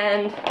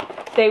 and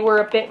they were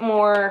a bit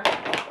more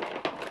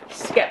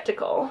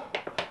skeptical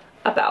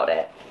about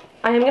it.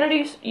 I am going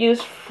to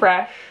use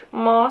fresh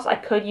moss. I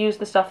could use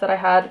the stuff that I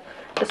had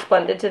the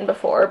Splendids in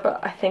before, but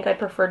I think I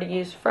prefer to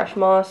use fresh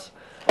moss.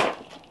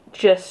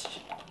 Just,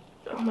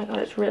 oh my god,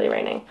 it's really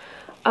raining.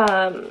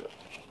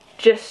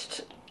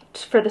 Just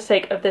for the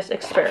sake of this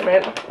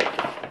experiment.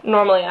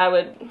 Normally I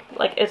would,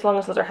 like, as long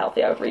as those are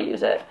healthy, I would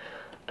reuse it.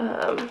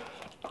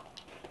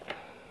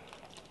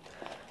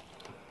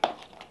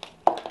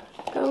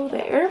 Go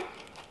there.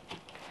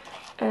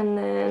 And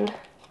then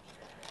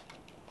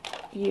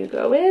you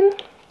go in.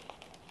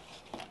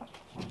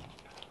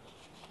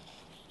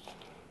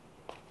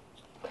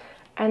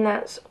 And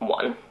that's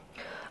 1.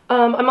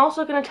 I'm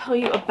also going to tell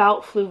you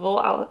about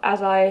Fluval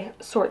as I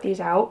sort these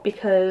out,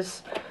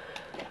 because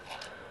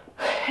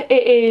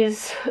it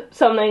is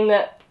something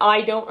that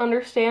I don't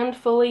understand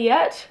fully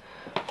yet.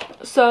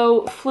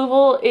 So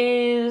Fluval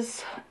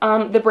is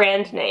the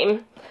brand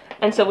name,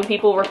 and so when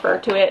people refer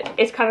to it,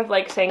 it's kind of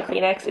like saying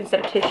Kleenex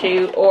instead of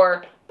tissue,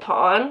 or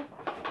PON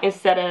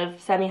instead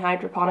of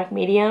semi-hydroponic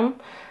medium.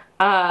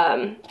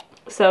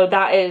 So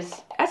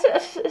that's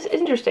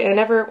interesting. I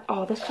never,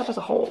 oh, this cup has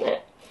a hole in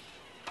it.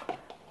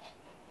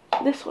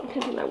 This one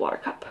can be my water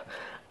cup.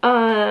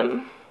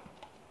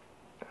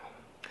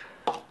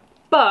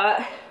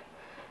 But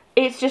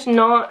it's just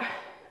not,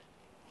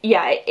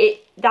 yeah,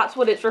 that's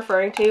what it's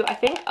referring to. I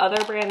think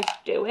other brands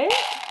do it,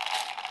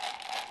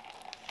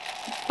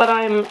 but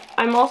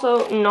I'm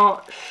also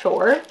not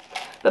sure.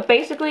 But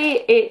basically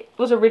it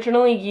was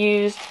originally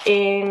used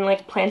in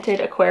like planted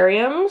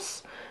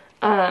aquariums.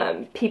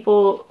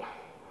 People,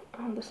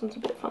 oh, this one's a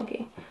bit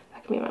funky.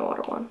 That can be my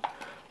water one.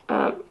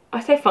 I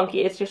say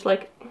funky, it's just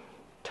like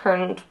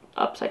turned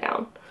upside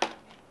down.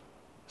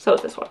 So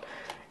is this one.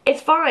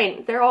 It's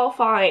fine, they're all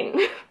fine.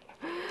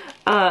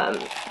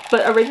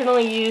 But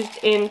originally used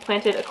in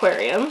planted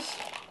aquariums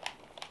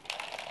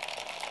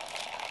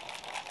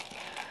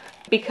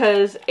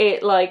because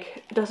it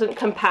like doesn't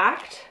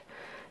compact.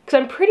 Because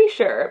I'm pretty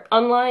sure,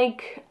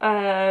 unlike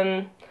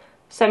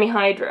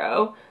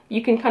semi-hydro,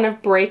 you can kind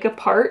of break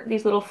apart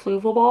these little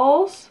Fluval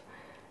balls.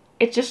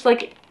 It's just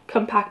like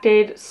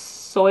compacted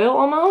soil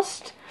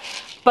almost,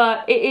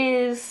 but it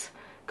is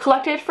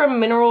collected from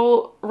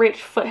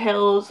mineral-rich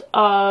foothills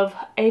of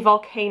a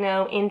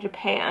volcano in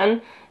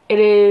Japan. It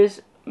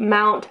is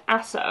Mount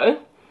Aso,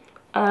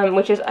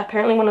 which is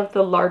apparently one of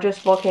the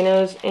largest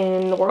volcanoes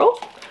in the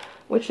world,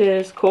 which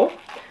is cool.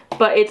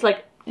 But it's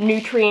like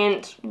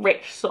nutrient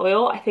rich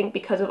soil, I think,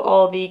 because of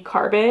all the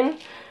carbon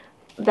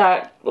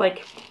that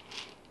like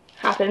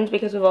happens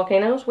because of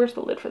volcanoes. Where's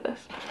the lid for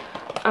this?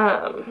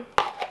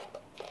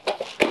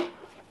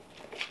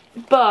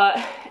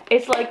 But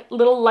it's like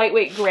little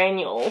lightweight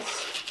granules,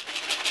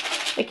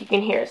 like you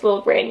can hear, it's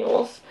little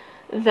granules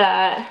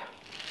that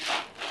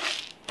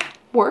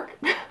work.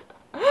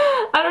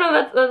 I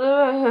don't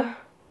know,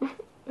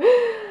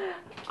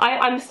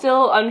 I'm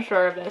still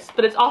unsure of this,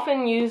 but it's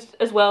often used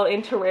as well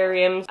in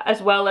terrariums,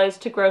 as well as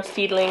to grow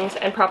seedlings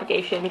and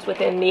propagations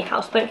within the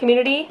houseplant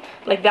community.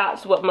 Like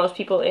that's what most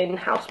people in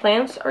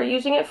houseplants are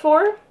using it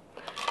for.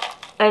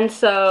 And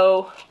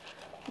so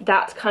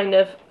that's kind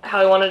of how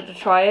I wanted to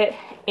try it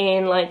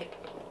in like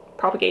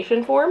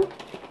propagation form.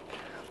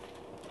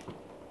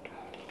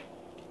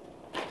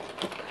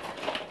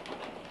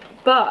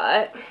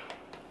 But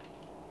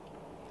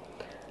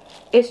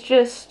it's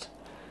just,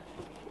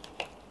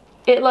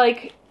 it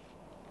like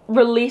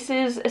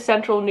releases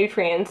essential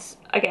nutrients,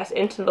 I guess,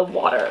 into the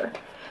water.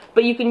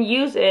 But you can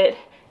use it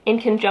in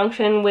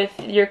conjunction with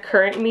your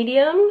current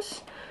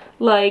mediums.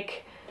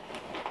 Like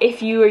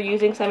if you are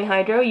using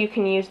semi-hydro, you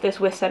can use this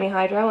with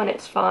semi-hydro and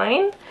it's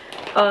fine.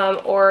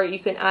 Or you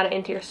can add it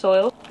into your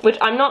soil, which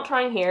I'm not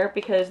trying here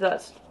because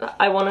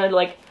I want to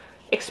like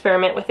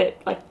experiment with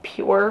it like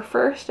pure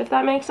first, if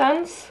that makes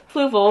sense.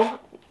 Fluval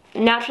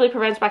naturally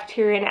prevents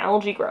bacteria and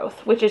algae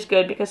growth, which is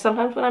good because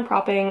sometimes when I'm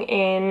propping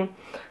in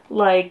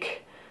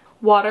like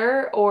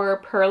water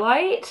or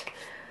perlite,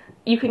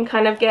 you can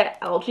kind of get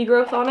algae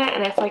growth on it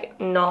and it's like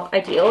not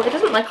ideal. It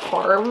doesn't like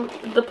harm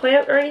the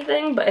plant or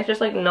anything, but it's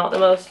just like not the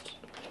most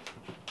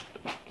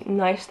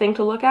nice thing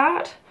to look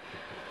at.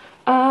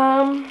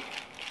 And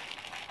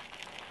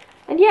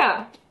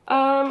yeah,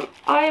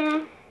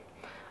 I'm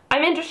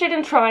interested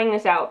in trying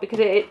this out because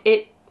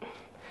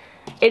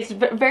it's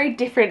very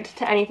different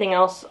to anything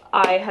else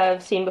I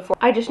have seen before.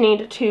 I just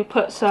need to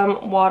put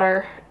some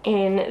water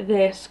in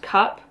this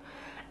cup,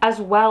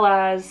 as well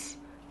as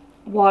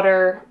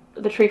water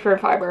the tree fern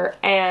fiber.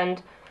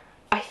 And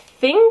I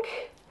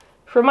think,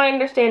 from my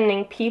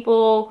understanding,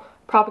 people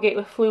propagate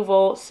with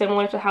Fluval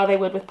similar to how they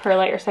would with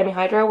perlite or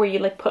semi-hydro, where you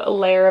like put a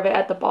layer of it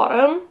at the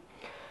bottom.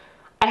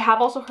 I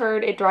have also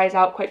heard it dries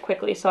out quite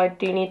quickly, so I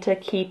do need to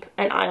keep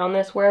an eye on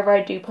this. Wherever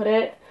I do put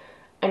it,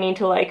 I need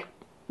to like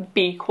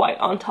be quite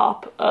on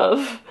top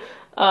of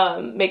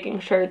making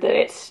sure that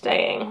it's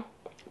staying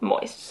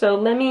moist. So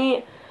let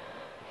me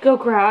go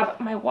grab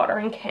my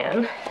watering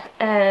can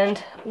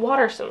and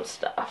water some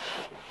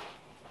stuff.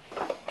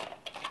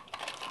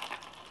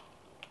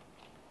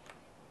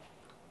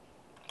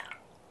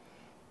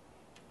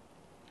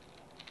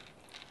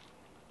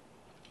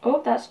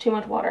 Oh, that's too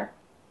much water.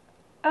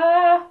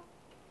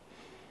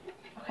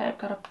 Okay, I've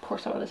got to pour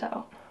some of this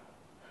out.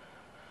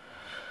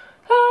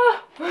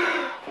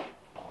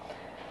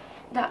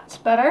 That's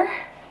better.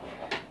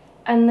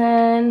 And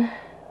then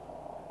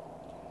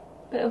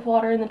a bit of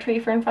water in the tree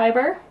fern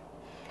fiber.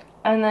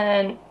 And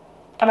then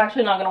I'm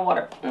actually not gonna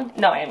water,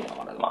 no, I am gonna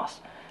water the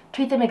moss.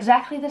 Treat them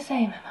exactly the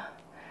same, Emma.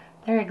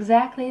 They're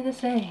exactly the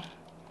same.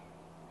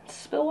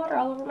 Spill water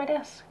all over my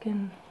desk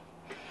and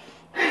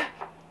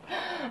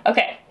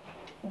okay,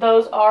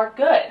 those are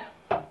good.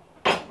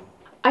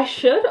 I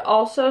should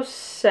also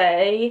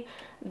say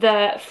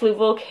that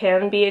Fluval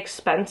can be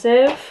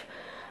expensive.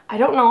 I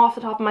don't know off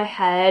the top of my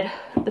head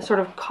the sort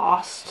of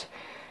cost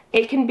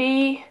it can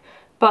be,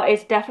 but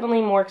it's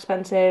definitely more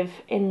expensive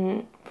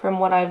from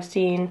what I've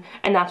seen,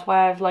 and that's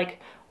why I've like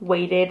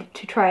waited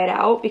to try it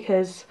out,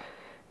 because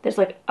there's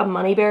like a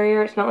money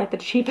barrier. It's not like the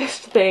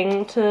cheapest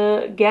thing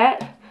to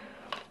get,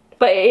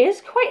 but it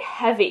is quite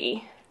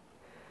heavy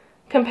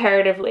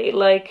comparatively.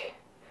 Like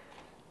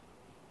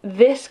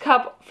this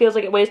cup feels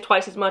like it weighs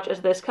twice as much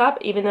as this cup,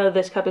 even though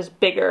this cup is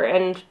bigger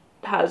and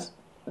has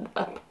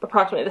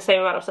approximately the same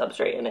amount of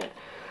substrate in it.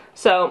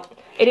 So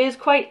it is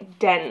quite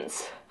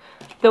dense,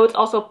 though it's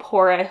also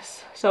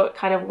porous, so it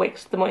kind of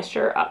wakes the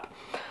moisture up.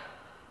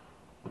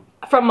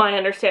 From my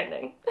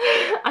understanding.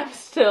 I'm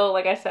still,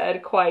 like I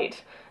said,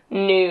 quite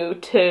new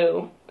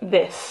to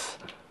this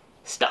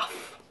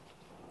stuff.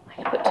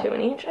 I could put 2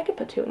 in each. I could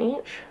put 2 in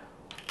each.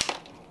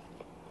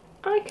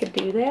 I could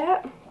do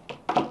that.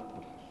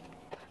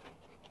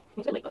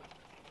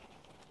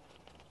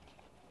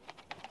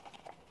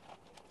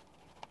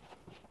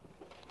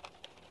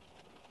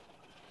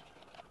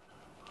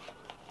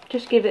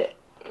 Just give it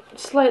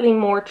slightly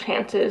more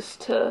chances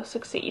to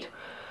succeed.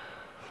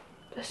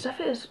 This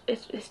stuff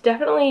it's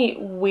definitely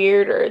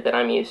weirder than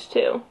I'm used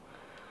to.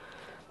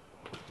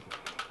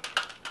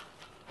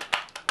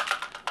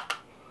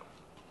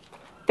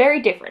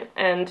 Very different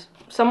and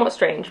somewhat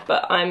strange,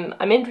 but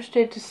I'm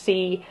interested to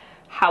see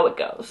how it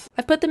goes.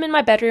 I've put them in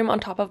my bedroom on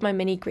top of my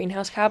mini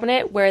greenhouse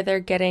cabinet where they're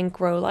getting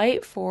grow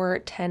light for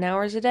 10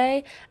 hours a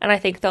day, and I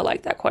think they'll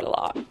like that quite a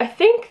lot. I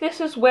think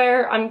this is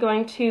where I'm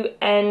going to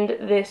end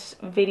this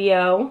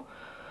video.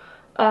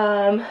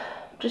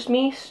 Just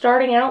me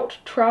starting out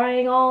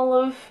trying all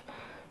of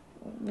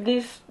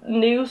these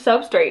new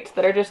substrates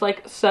that are just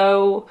like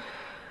so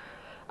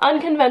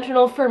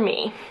unconventional for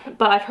me,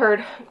 but I've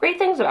heard great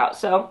things about,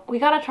 so we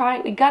gotta try,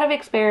 we gotta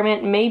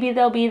experiment. Maybe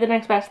they'll be the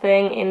next best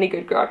thing in the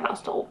good growing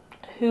household.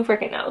 Who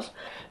freaking knows?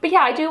 But yeah,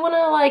 I do want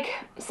to like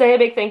say a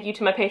big thank you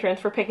to my patrons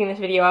for picking this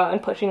video out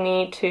and pushing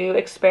me to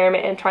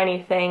experiment and try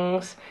new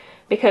things,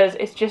 because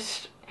it's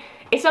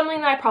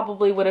something that I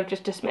probably would have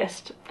just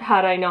dismissed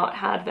had I not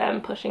had them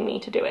pushing me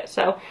to do it.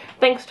 So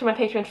thanks to my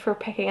patrons for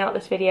picking out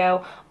this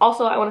video.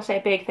 Also, I want to say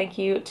a big thank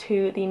you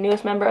to the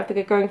newest member of the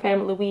Good Growing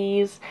fam,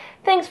 Louise.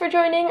 Thanks for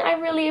joining. I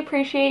really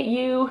appreciate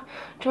you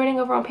joining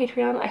over on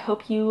Patreon. I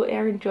hope you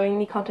are enjoying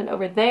the content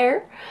over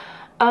there.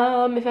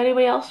 If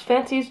anybody else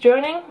fancies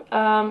joining,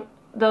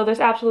 though there's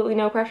absolutely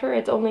no pressure,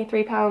 it's only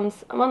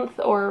 £3 a month,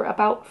 or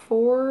about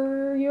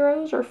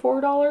 €4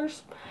 or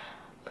 $4.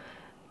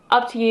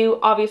 Up to you,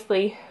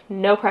 obviously,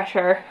 no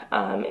pressure.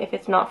 If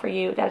it's not for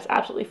you, that is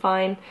absolutely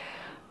fine.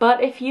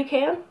 But if you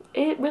can,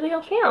 it really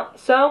helps me out.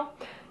 So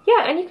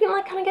yeah, and you can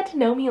like kind of get to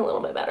know me a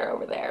little bit better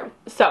over there.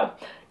 So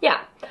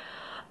yeah,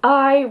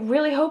 I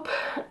really hope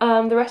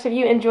the rest of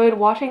you enjoyed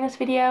watching this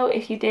video.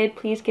 If you did,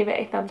 please give it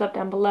a thumbs up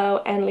down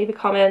below and leave a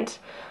comment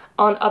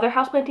on other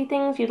houseplanty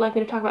things you'd like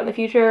me to talk about in the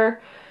future.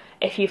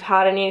 If you've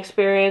had any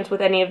experience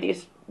with any of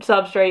these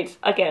substrates,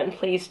 again,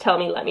 please tell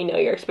me, let me know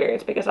your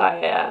experience, because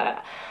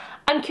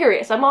I'm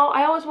curious. I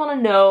always want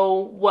to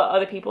know what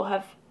other people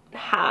have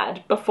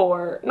had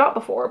before, not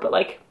before, but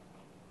like,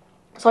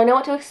 so I know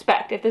what to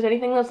expect. If there's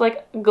anything that's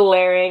like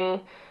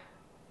glaring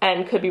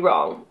and could be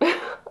wrong,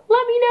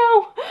 let me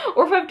know.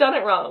 Or if I've done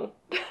it wrong,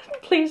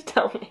 please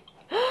tell me.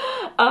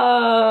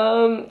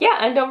 Yeah,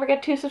 and don't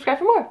forget to subscribe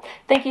for more.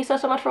 Thank you so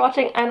much for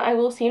watching, and I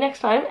will see you next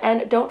time.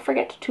 And don't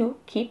forget to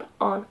keep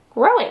on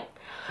growing.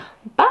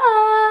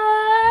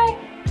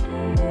 Bye!